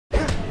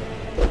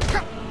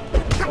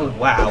Oh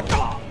wow.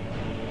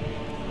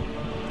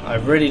 I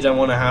really don't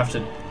want to have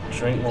to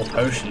drink more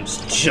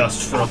potions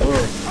just for a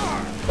bull.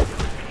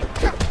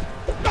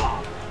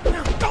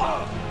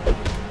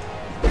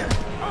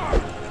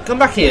 Come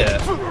back here,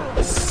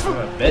 son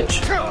of a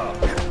bitch.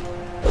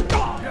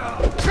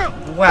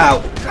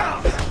 Wow.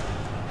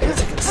 You're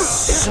taking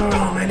so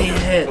many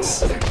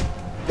hits.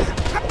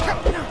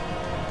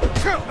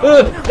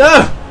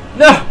 No!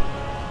 No!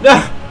 No!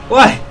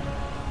 Why?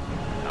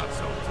 Not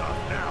so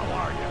tough now,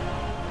 are you?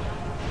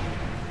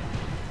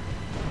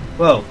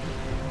 Whoa.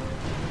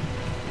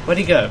 Where'd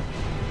he go?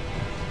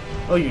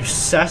 Oh, you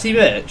sassy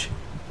bitch.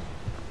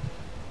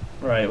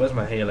 Right, where's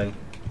my healing?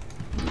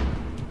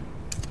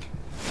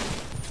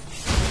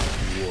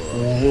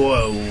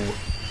 Whoa.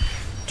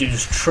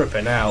 Dude's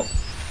tripping out.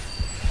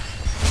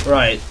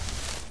 Right.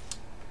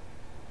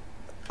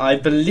 I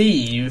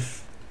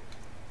believe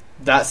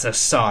that's a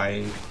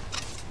sign.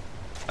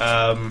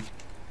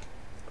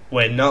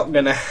 We're not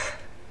gonna...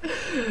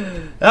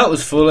 That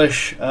was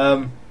foolish.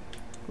 We'll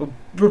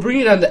bring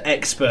it down to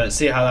expert,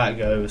 see how that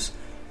goes.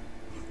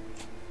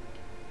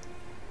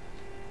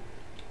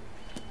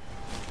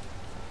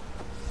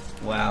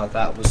 Wow,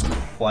 that was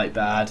quite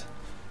bad.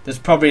 There's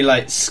probably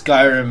like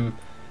Skyrim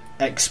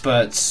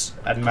experts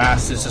and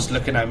masters just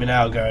looking at me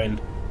now going,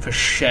 for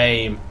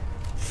shame.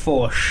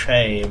 For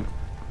shame.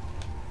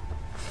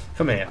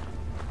 Come here.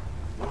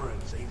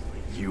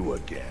 You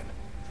again.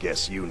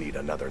 Guess you need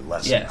another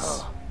lesson,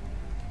 Yes. huh?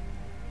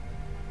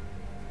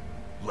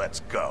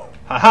 Let's go.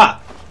 Haha!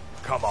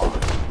 Come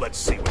on, let's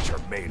see what you're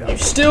made You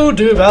of. still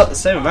do about the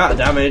same amount of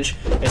damage,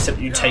 except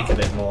you take a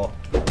bit more.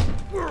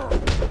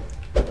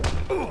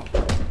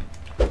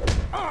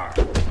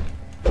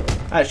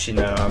 Actually,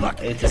 no,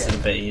 this is a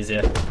bit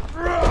easier.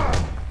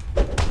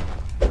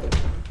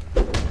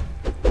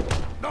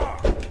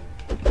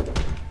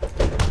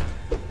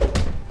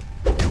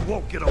 You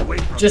won't get away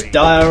from Just me.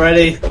 die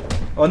already.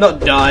 Or not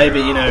die, but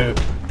you know,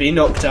 be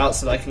knocked out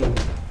so that I can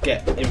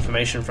get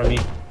information from you.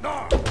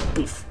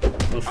 Oof.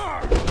 Oof.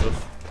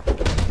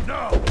 Oof.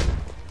 No.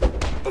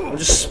 I'm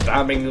just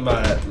spamming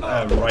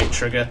my right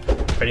trigger,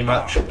 pretty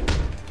much.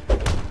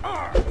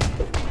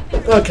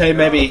 Okay,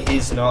 maybe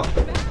he's not.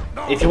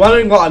 If you're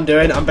wondering what I'm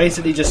doing, I'm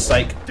basically just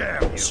like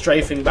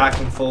strafing back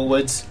and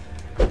forwards.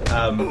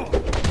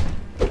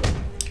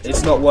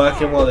 It's not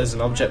working while there's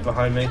an object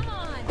behind me.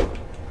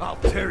 I'll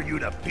tear you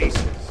to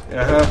pieces.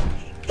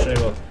 Sure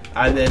will.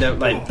 And then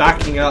like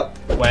backing up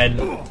when,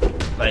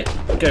 like,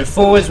 go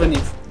forwards when you.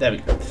 There we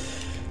go.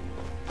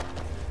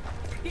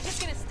 You're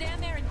just gonna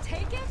stand there and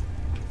take it?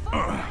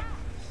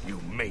 You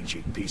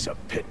mangy piece of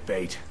pit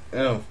bait.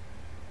 Oh.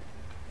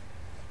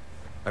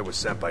 I was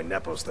sent by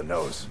Nepos the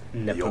Nose. The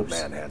Nepos. old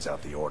man hands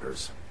out the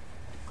orders.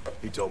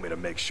 He told me to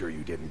make sure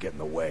you didn't get in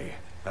the way.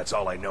 That's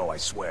all I know, I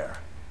swear.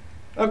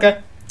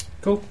 Okay.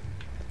 Cool.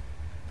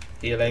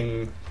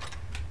 Healing.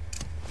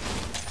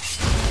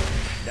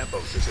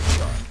 Nepos is in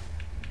charge.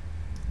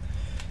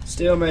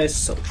 Steel mace,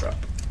 soul trap.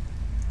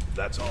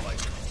 That's all I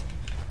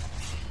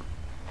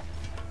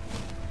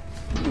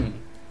know.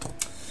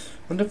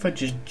 Wonder if I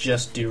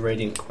just do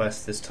Radiant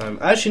Quest this time.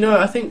 Actually, no,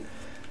 I think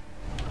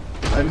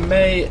I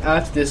may,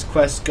 after this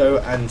quest, go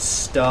and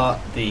start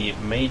the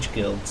Mage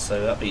Guild,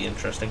 so that'd be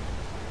interesting.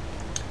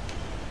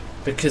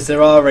 Because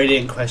there are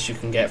Radiant Quests you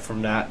can get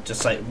from that,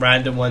 just like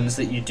random ones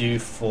that you do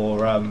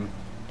for,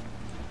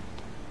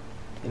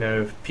 you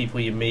know, people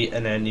you meet,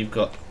 and then you've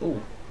got...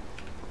 Ooh,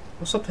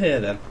 what's up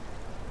here then?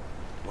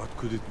 What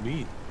could it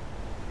mean?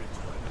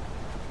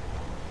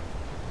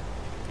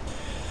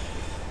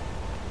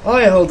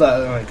 I hold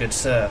that, oh my good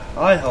sir.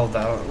 I hold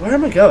that. Where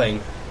am I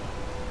going?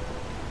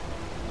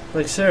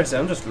 Like seriously,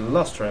 I'm just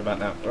lost right about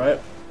now, right?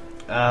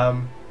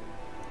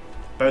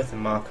 Both in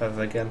Markov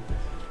again.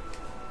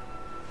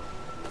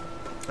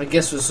 I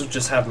guess this will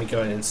just have me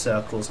going in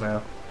circles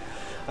now.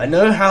 I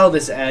know how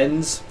this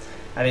ends,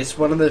 and it's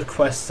one of the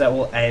quests that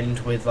will end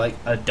with like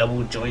a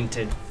double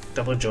jointed.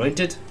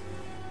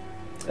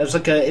 It's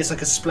like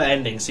a split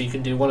ending, so you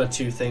can do one or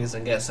two things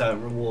and get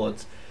certain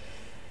rewards.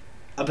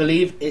 I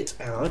believe it.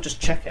 I'll just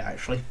check it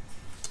actually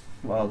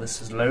while this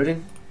is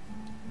loading.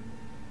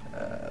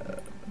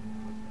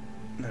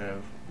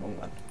 No, wrong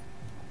one.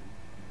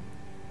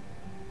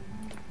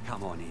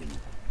 Come on in.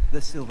 The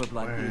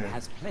Silverblood Where- Inn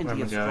has where am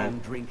plenty I of strong going?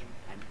 drink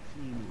and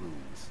clean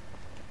rooms.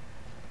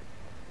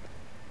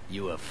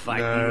 You a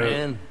fighting No.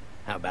 man?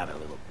 How about a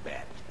little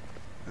bet?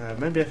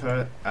 Maybe if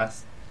I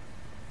ask.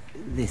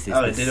 This is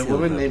Oh, the did a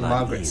woman named Silverblood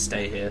Margaret Inn.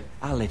 Stay here?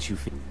 I'll let you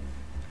fin-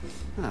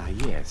 Ah,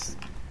 yes.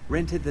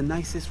 Rented the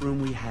nicest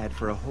room we had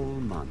for a whole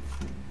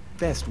month.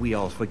 Best we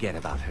all forget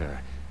about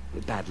her.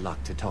 Bad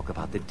luck to talk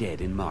about the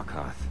dead in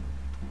Markarth.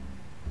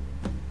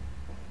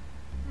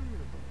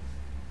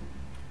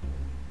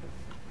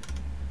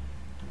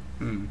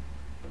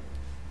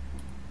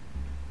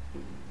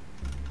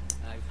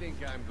 I think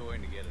I'm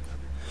going to get another.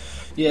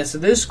 Yeah, so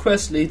this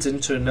quest leads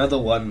into another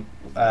one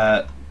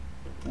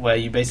where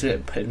you basically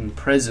get put in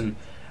prison,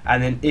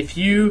 and then if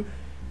you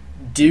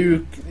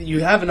do, you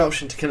have an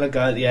option to kill a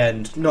guy at the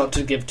end. Not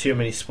to give too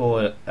many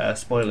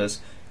spoilers,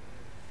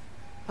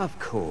 Of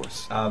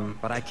course.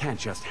 But I can't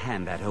just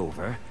hand that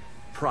over.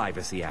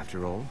 Privacy,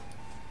 after all.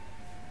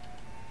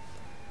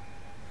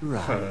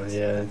 Right. Oh,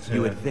 yeah.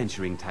 You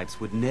adventuring types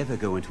would never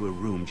go into a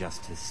room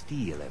just to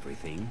steal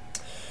everything.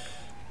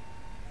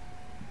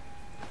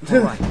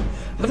 Alright. I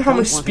love how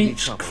my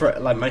speech,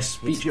 my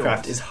speech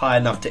craft is high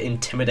enough to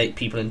intimidate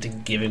people into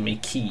giving me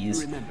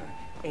keys. Remember,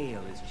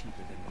 ale is cheaper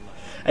than blood.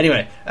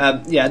 Anyway,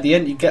 yeah, at the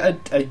end you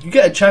get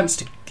a chance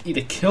to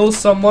either kill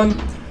someone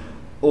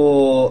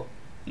or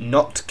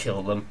not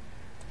kill them,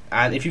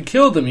 and if you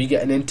kill them, you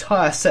get an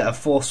entire set of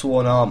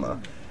Forsworn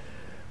armor,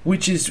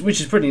 which is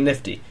pretty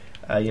nifty.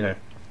 You know,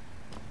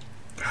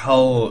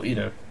 whole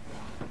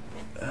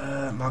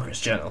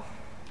Margaret's journal.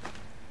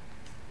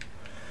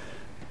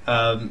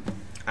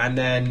 And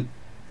then,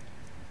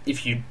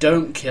 if you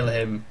don't kill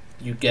him,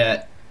 you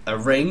get a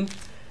ring.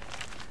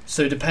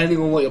 So depending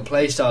on what your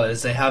playstyle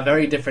is, they have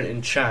very different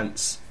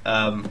enchants.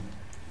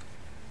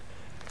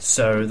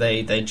 So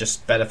they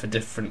just better for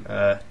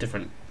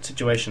different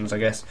situations, I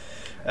guess.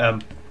 I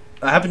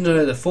happen to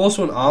know the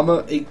Forsworn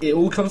armor. It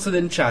all comes with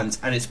enchants,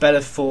 and it's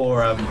better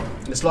for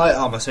it's light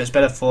armor, so it's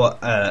better for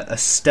a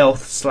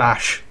stealth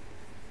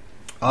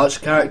 / archer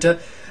character.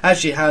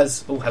 Actually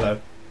has hello.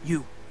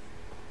 You.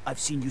 I've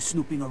seen you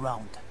snooping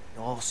around,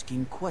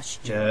 asking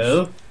questions.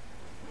 Joe.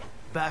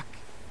 Back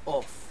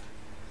off.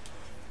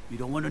 You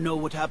don't want to know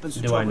what happens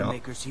to Do I not?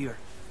 troublemakers here.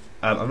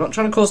 I'm not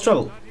trying to cause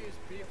trouble.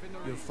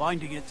 You're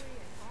finding it.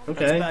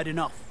 Okay. That's bad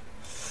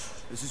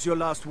enough. This is your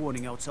last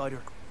warning,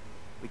 outsider.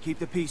 We keep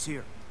the peace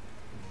here.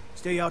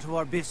 Stay out of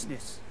our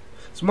business.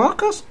 Is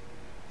Marcus?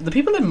 The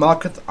people in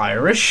Marcus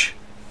Irish?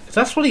 'Cause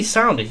that's what he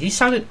sounded. He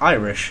sounded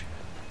Irish.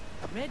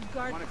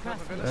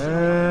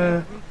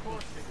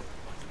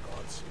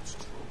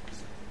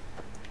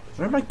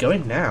 Where am I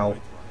going now?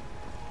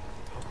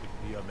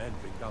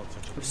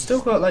 I've still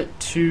got like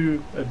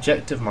 2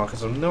 objective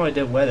markers. I have no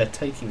idea where they're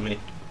taking me.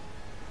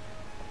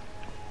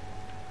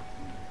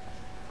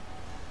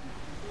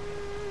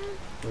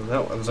 Well,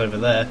 that one's over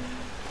there.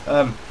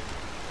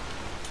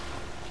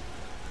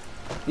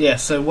 Yeah.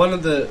 So one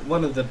of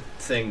the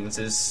things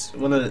is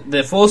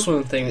the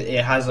Forsworn thing.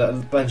 It has a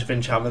bunch of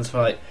enchantments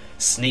for like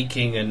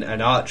sneaking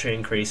and archery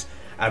increase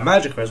and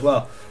magicka as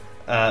well.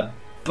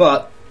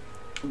 But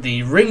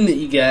the ring that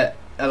you get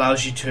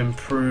allows you to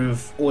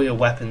improve all your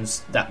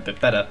weapons that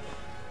bit better,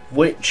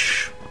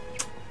 which,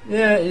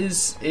 yeah,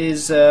 is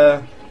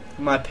in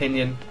my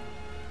opinion,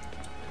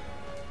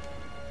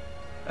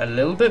 a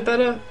little bit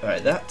better.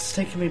 Alright, that's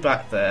taking me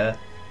back there.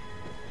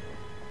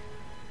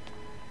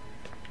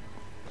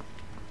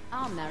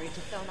 I'm married to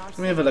Phil Let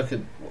me have a look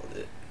at what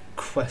the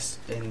quest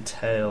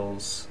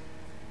entails.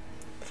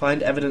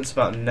 Find evidence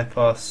about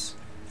Nepos.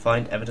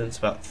 Find evidence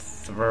about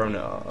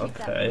Throna.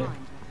 Okay.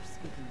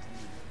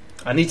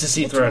 I need to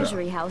see The Throna.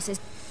 treasury house is...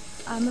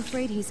 I'm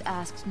afraid he's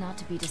asked not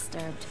to be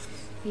disturbed.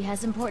 He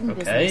has important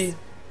Okay. business.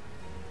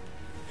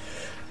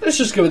 Let's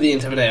just go with the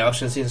intimidate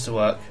option. Seems to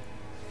work.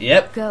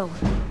 Yep. Go.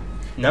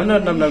 No.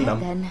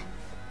 Then.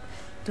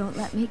 Don't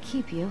let me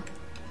keep you.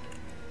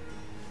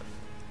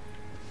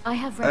 I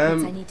have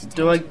records I need to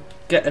Do I tend to.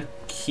 get a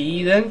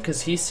key then?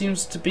 Because he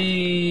seems to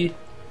be...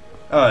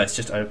 Oh, it's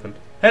just open.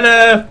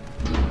 Hello!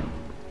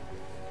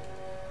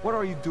 What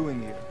are you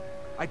doing here?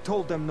 I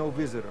told them no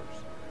visitors.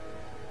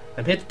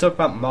 I'm here to talk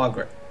about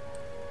Margaret.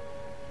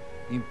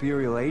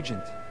 Imperial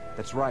agent.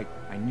 That's right,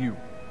 I knew.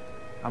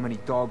 How many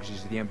dogs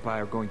is the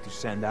Empire going to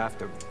send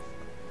after me?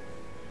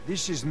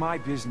 This is my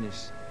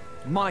business.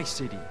 My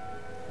city.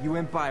 You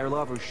Empire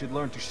lovers should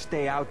learn to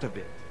stay out of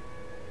it.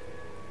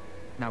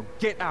 Now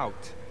get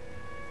out!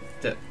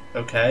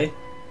 Okay.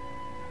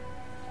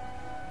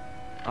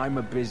 I'm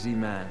a busy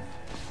man.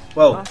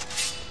 Whoa. Huh?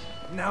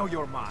 Now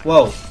you're mine.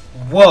 Whoa.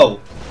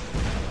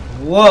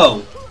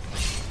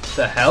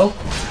 The hell?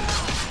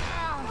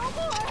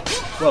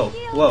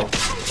 Whoa.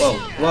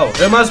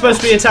 Who am I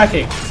supposed to be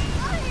attacking?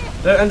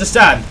 Don't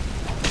understand.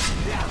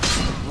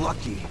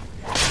 Lucky.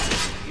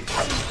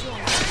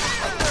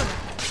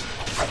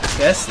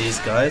 Guess these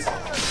guys.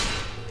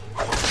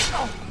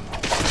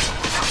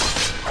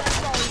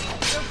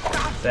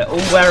 They're all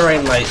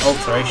wearing like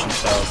alteration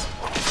spells.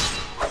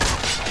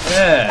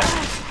 Yeah.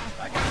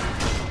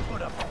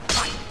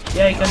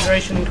 Yay,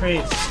 conjuration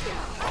increase.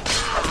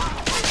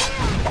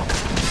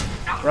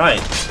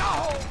 Right.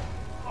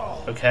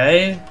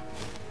 Okay.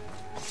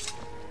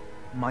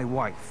 My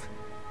wife.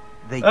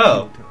 They Oh.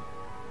 killed her.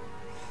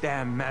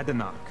 Damn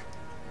Madanach.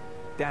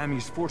 Damn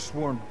his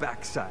forsworn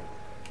backside.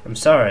 I'm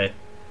sorry.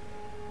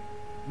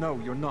 No,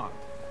 you're not.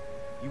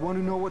 You want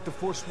to know what the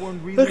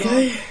forsworn really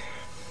Okay. are?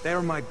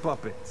 They're my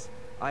puppets.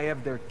 I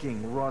have their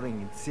king rotting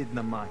in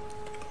Sidna Mine.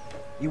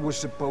 He was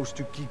supposed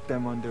to keep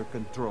them under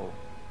control.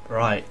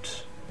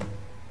 Right.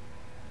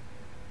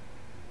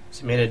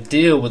 So he made a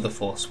deal with the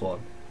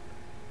Forsworn.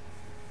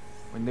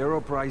 When their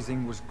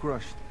uprising was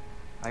crushed,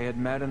 I had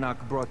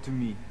Madanach brought to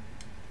me.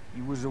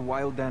 He was a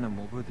wild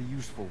animal, but a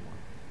useful one.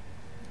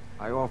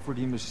 I offered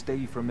him a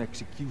stay from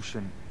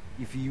execution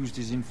if he used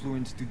his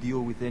influence to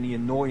deal with any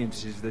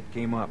annoyances that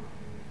came up.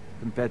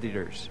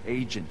 Competitors,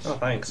 agents, Oh,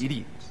 thanks.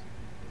 idiots.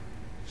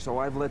 so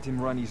I've let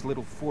him run his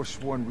little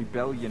Forsworn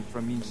rebellion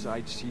from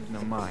inside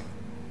Sidna Mine.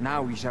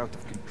 Now he's out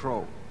of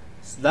control.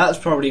 So that's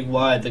probably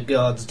why the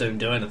guards don't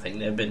do anything.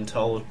 They've been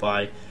told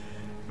by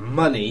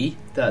money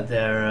that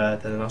they're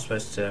not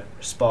supposed to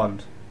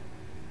respond.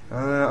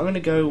 I'm going to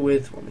go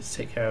with want me to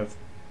take care of.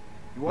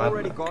 You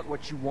already got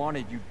what you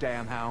wanted, you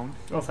damn hound.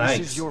 Oh, thanks.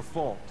 This is your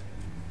fault.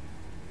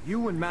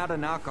 You and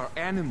Madanak are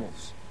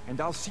animals, and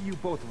I'll see you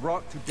both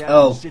rot to death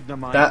in Sidna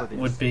Mine for that this.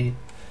 would be.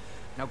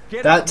 Now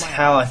get That's out of my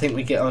how I house. think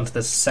we get onto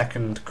the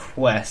second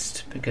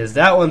quest, because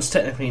that one's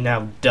technically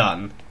now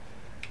done.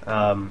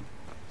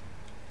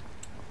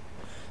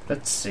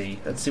 Let's see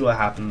what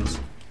happens.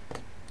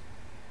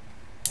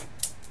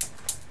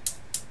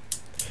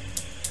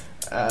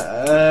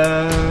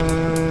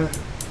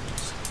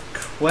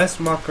 Quest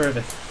marker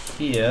over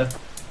here.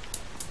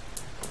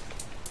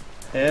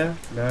 Here?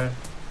 No.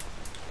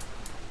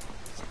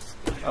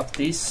 Up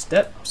these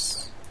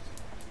steps.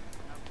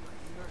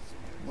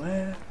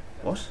 Where?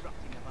 What?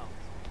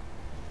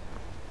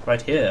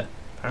 Right here,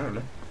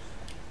 apparently.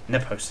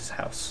 Nepos'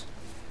 house.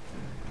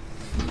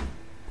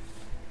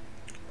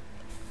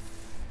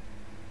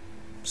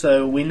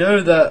 So we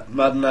know that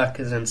Madanak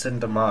is in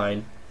Cinder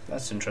Mine.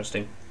 That's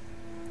interesting.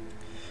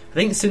 I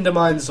think Cinder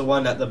Mine's the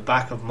one at the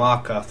back of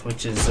Markarth,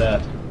 which is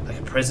like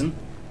a prison.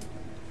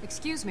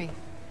 Excuse me.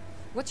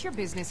 What's your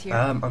business here?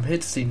 I'm here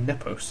to see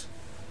Nepos.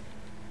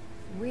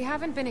 We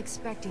haven't been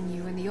expecting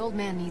you, and the old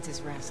man needs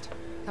his rest.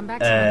 Come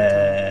back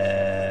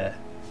to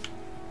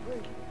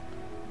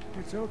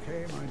It's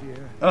okay, my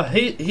dear. Oh,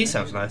 he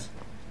sounds nice.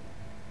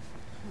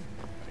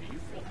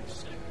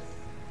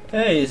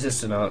 Hey, is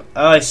this an art?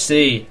 Oh, I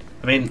see.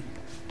 I mean,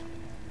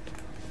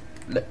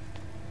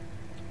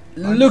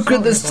 look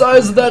at the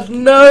size of that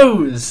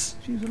nose.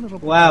 She's a little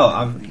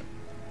Wow,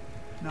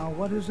 Now,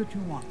 what is it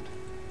you want?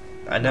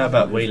 I know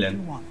about What is it you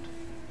Whelan. want?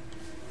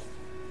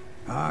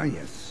 Ah,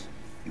 yes.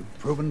 You've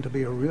proven to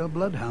be a real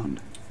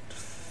bloodhound.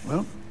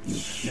 Well, you've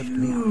sniffed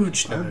me out.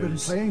 Huge I've been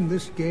nose. playing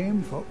this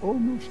game for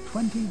almost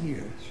 20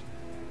 years.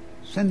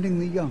 Sending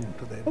the young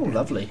to their Oh, death,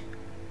 lovely.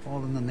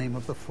 all in the name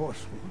of the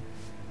Forsworn.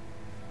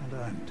 And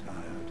I'm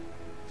tired.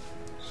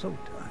 So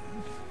tired.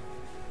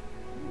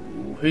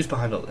 Ooh, who's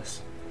behind all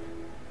this?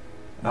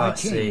 My I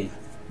see. king,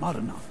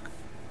 Madanak.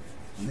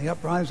 When the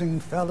uprising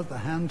fell at the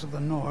hands of the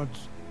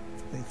Nords,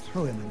 they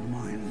threw him in the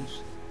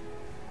mines.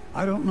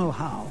 I don't know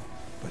how,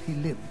 but he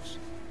lives.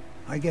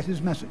 I get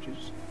his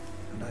messages,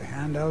 and I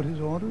hand out his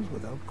orders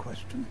without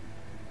question.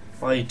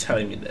 Why are you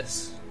telling me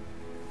this?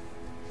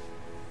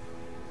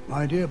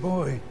 My dear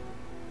boy,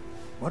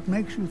 what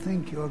makes you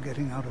think you're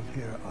getting out of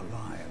here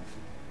alive?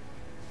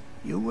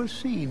 You were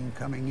seen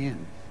coming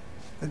in.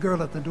 The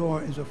girl at the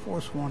door is a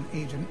Forsworn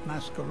agent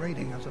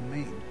masquerading as a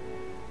maid.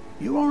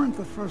 You aren't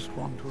the first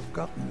one to have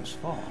gotten this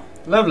far.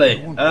 Lovely.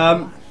 You won't be the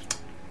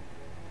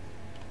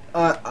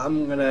last.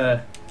 I'm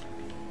gonna.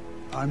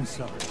 I'm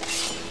sorry.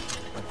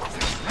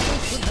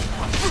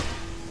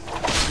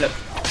 Look.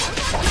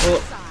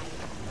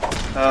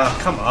 Oh,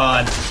 come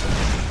on.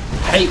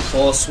 Hate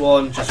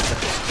Forsworn just for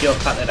the pure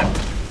fact that I'm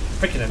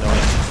freaking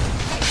annoying.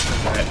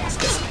 Alright, let's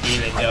get some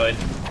healing going.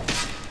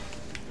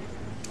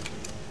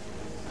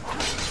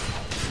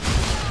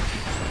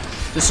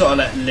 Just sort of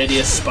let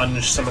Lydia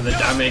sponge some of the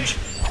damage.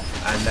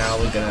 And now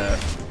we're gonna...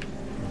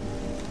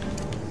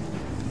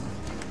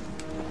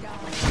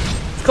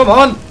 Come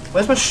on!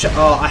 Where's my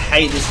Oh, I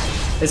hate this.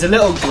 There's a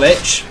little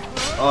glitch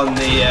on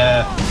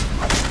the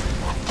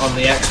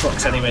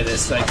Xbox anyway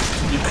that's like,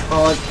 you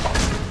can't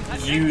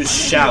use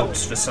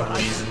shouts for some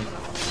reason.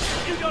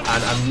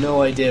 And I've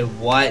no idea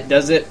why it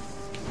does it.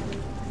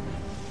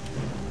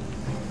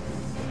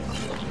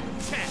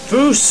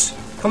 Foos!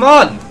 Come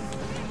on!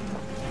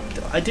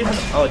 I do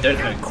have... Oh, I don't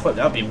have it equipped.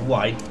 That would be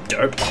wide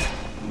derp.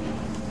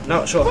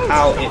 Not sure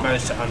how it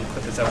managed to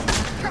unequip itself.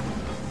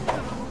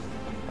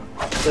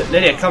 Look,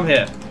 Lydia, come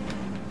here.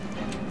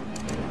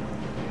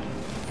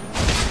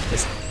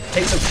 Just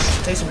take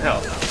some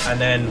health,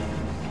 and then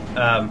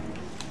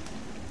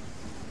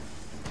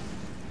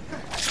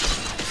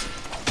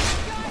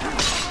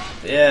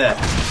yeah,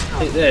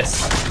 take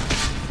this.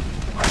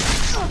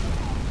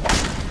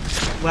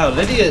 Wow,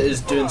 Lydia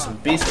is doing some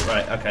beast.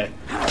 Right, okay.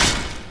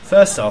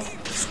 First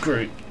off,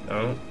 screw.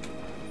 Oh.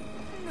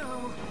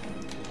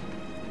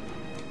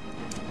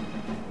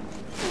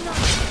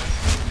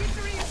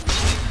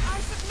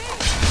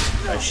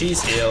 Right,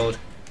 she's healed.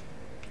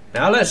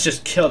 Now let's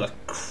just kill the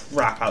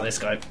crap out of this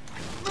guy.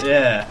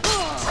 Yeah.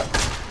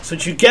 That's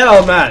what you get,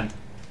 old man.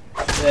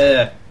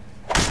 Yeah.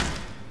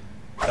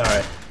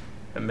 Sorry.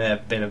 It may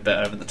have been a bit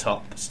over the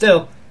top, but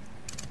still.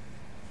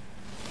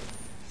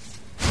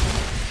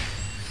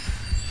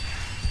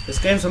 This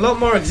game's a lot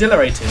more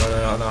exhilarating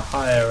on a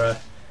higher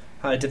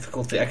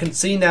difficulty. I can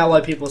see now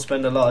why people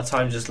spend a lot of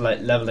time just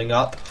like leveling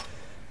up.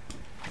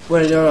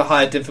 When you're on a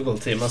higher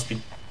difficulty, it must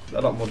be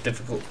a lot more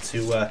difficult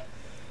to.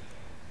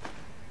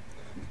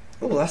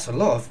 Oh, that's a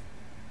lot of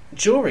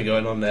jewelry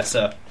going on there,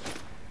 sir.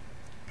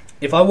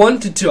 If I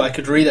wanted to, I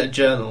could read a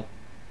journal.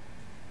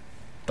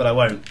 But I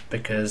won't,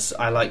 because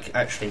I like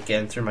actually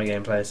getting through my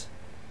gameplays.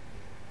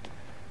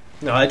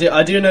 No,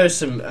 I do know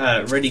some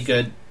really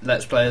good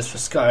Let's Players for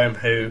Skyrim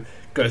who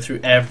go through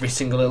every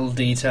single little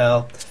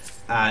detail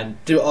and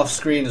do it off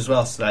screen as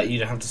well, so that you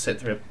don't have to sit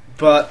through it.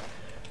 But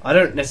I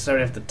don't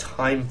necessarily have the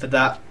time for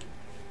that.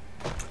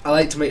 I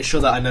like to make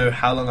sure that I know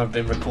how long I've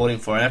been recording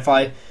for, and if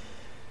I,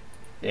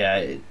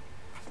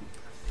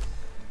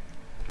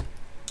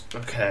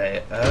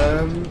 okay.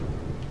 So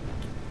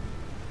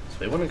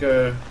we want to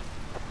go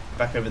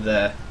back over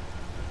there.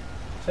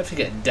 So I have to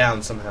get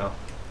down somehow.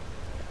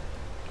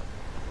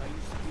 I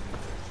used to be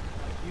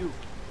like you.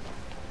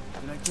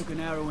 Then I took an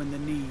arrow in the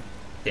knee.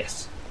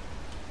 Yes.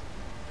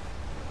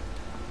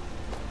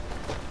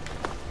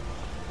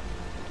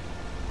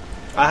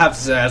 I have to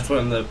say that's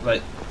one of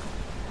the,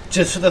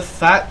 just for the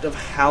fact of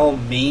how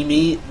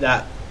memey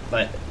that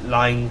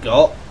line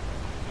got,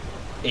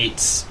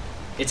 it's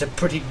a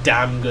pretty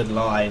damn good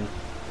line.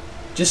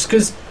 Just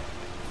because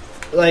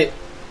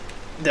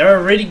there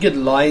are really good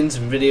lines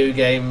in video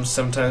games.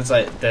 Sometimes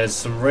there's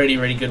some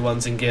really good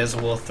ones in Gears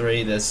of War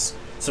 3. There's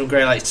some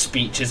great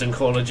speeches in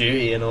Call of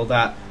Duty and all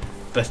that.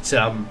 But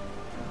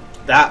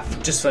that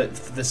just for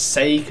the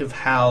sake of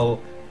how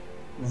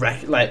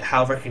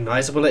how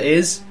recognizable it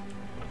is,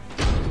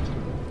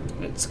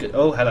 it's good.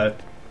 Oh, hello.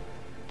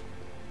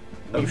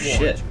 Oh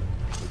shit!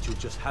 But you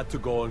just had to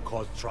go and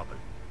cause trouble.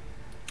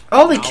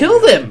 Oh, they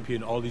killed him!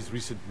 Pin all these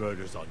recent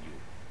murders on you.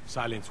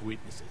 Silence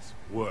witnesses.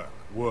 Work.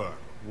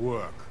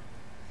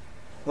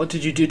 What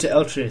did you do to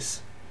Eltris?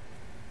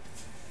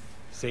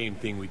 Same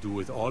thing we do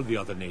with all the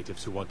other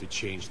natives who want to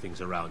change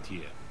things around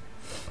here.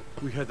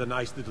 We had a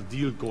nice little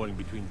deal going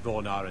between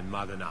Vonar and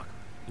Madanak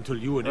until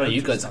you and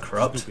you Eltris guys are started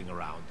corrupt. snooping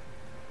around.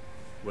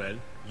 Well,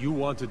 you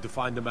wanted to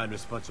find the man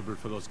responsible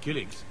for those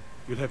killings.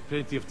 You'll have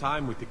plenty of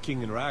time with the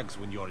King in Rags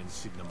when you're in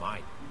Signa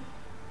Mine.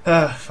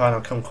 Fine,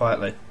 I'll come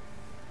quietly.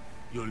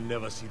 You'll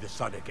never see the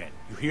sun again.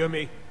 You hear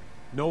me?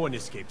 No one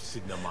escapes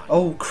Signa Mine.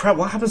 Oh crap,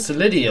 what happens to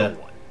Lydia? No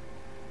one.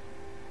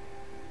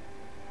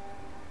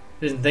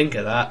 Didn't think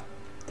of that.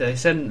 Did they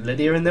send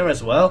Lydia in there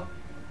as well?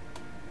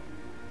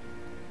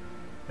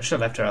 I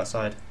should have left her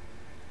outside.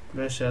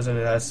 No, she has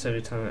only that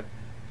every time.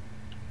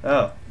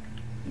 Oh.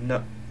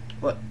 No.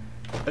 What?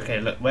 Okay,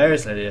 look, where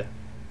is Lydia?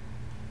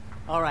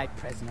 All right,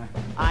 prisoner.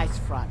 Eyes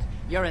front.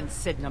 You're in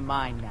Signa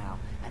Mine now,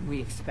 and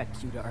we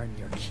expect you to earn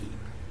your keep.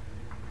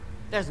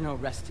 There's no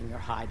resting your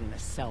hide in a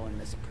cell in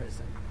this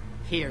prison.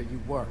 Here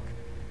you work.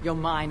 You'll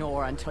mine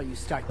ore until you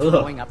start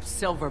throwing up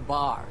silver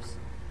bars.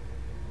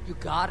 You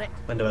got it?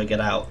 When do I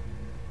get out?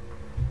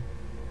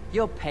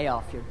 You'll pay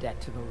off your debt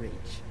to the Reach.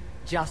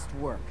 Just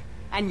work,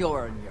 and you'll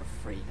earn your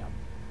freedom.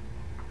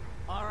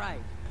 All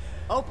right,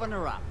 open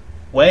her up.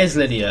 Where's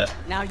Lydia?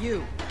 Now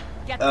you,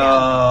 get down.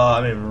 Oh,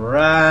 I'm in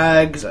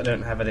rags. I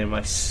don't have any of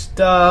my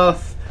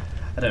stuff.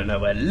 I don't know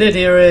where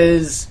Lydia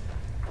is.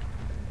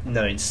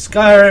 No, in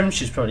Skyrim,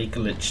 she's probably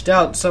glitched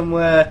out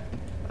somewhere.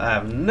 I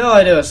have no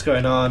idea what's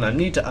going on. I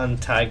need to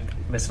untag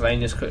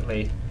miscellaneous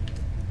quickly.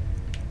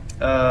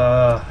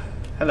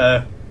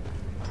 Hello.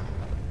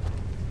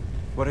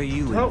 What are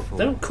you in for?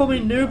 Don't call me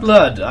New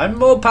Blood. I'm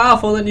more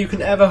powerful than you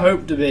can ever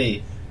hope to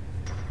be.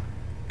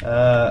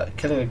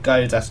 Killing a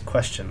guy who's asked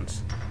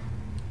questions.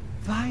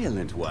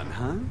 Violent one,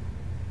 huh?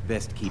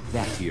 Best keep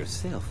that to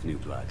yourself, New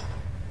Blood.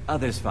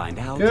 Others find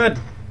out. Good.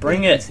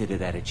 Bring it. Consider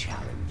that a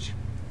challenge.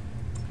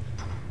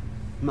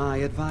 My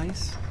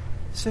advice?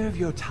 Serve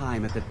your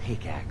time at the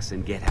pickaxe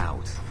and get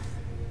out.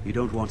 You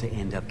don't want to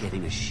end up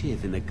getting a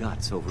shiv in the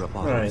guts over a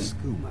bottle of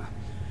skooma.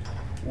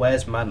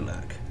 Where's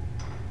Madanak?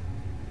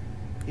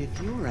 If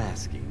you're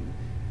asking,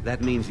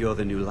 that means you're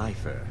the new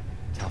lifer.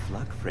 Tough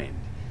luck, friend.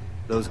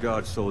 Those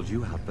guards sold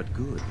you out, but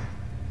good.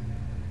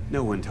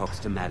 No one talks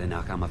to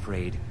Madanak, I'm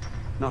afraid.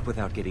 Not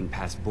without getting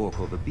past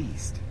Borkul the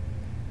Beast.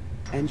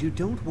 And you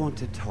don't want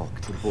to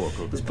talk to Borkul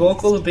the Beast. Is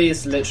Borkul the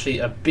Beast literally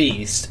a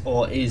beast,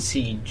 or is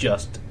he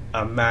just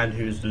a man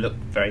who's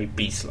looked very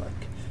beast-like?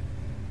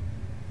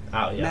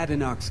 Oh, yeah.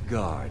 Madanak's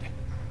guard.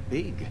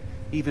 Big,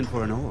 even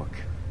for an orc.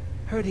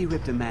 Heard he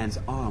ripped a man's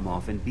arm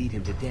off and beat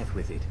him to death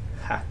with it.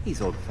 Ha.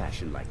 He's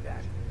old-fashioned like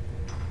that.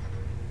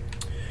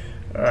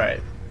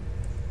 Alright.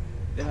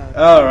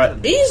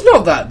 Alright. He's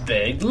not that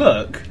big,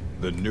 look.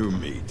 The new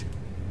meat.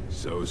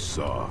 So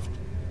soft.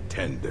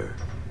 Tender.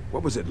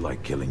 What was it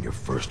like killing your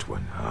first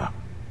one, huh?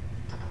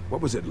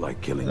 What was it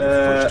like killing your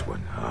first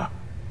one, huh?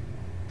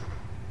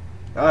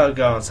 I'll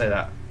go and say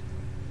that.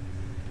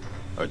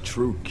 A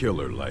true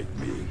killer like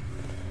me.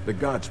 The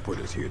gods put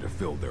us here to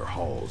fill their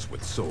halls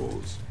with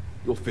souls.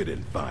 You'll fit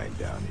in fine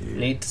down here.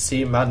 Need to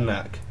see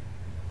Madanak.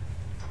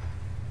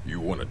 You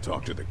want to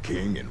talk to the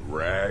king in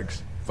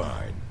rags?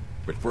 Fine.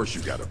 But first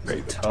you gotta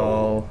pay the Toll.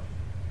 toll.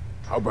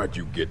 How about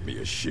you get me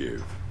a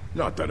shiv?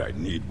 Not that I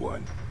need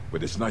one,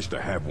 but it's nice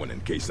to have one in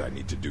case I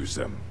need to do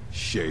some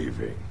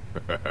shaving.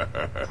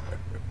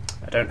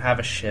 I don't have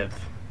a shiv.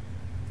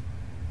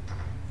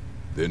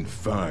 Then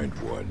find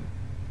one.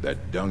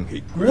 That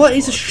dung-heap. What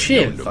is a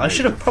shiv? I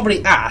should have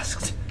probably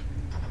asked.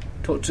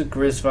 Talk to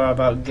Grisvar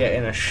about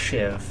getting a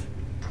shiv.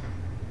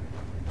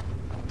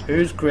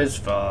 Who's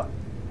Grisvar?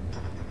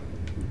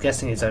 I'm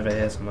guessing he's over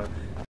here somewhere.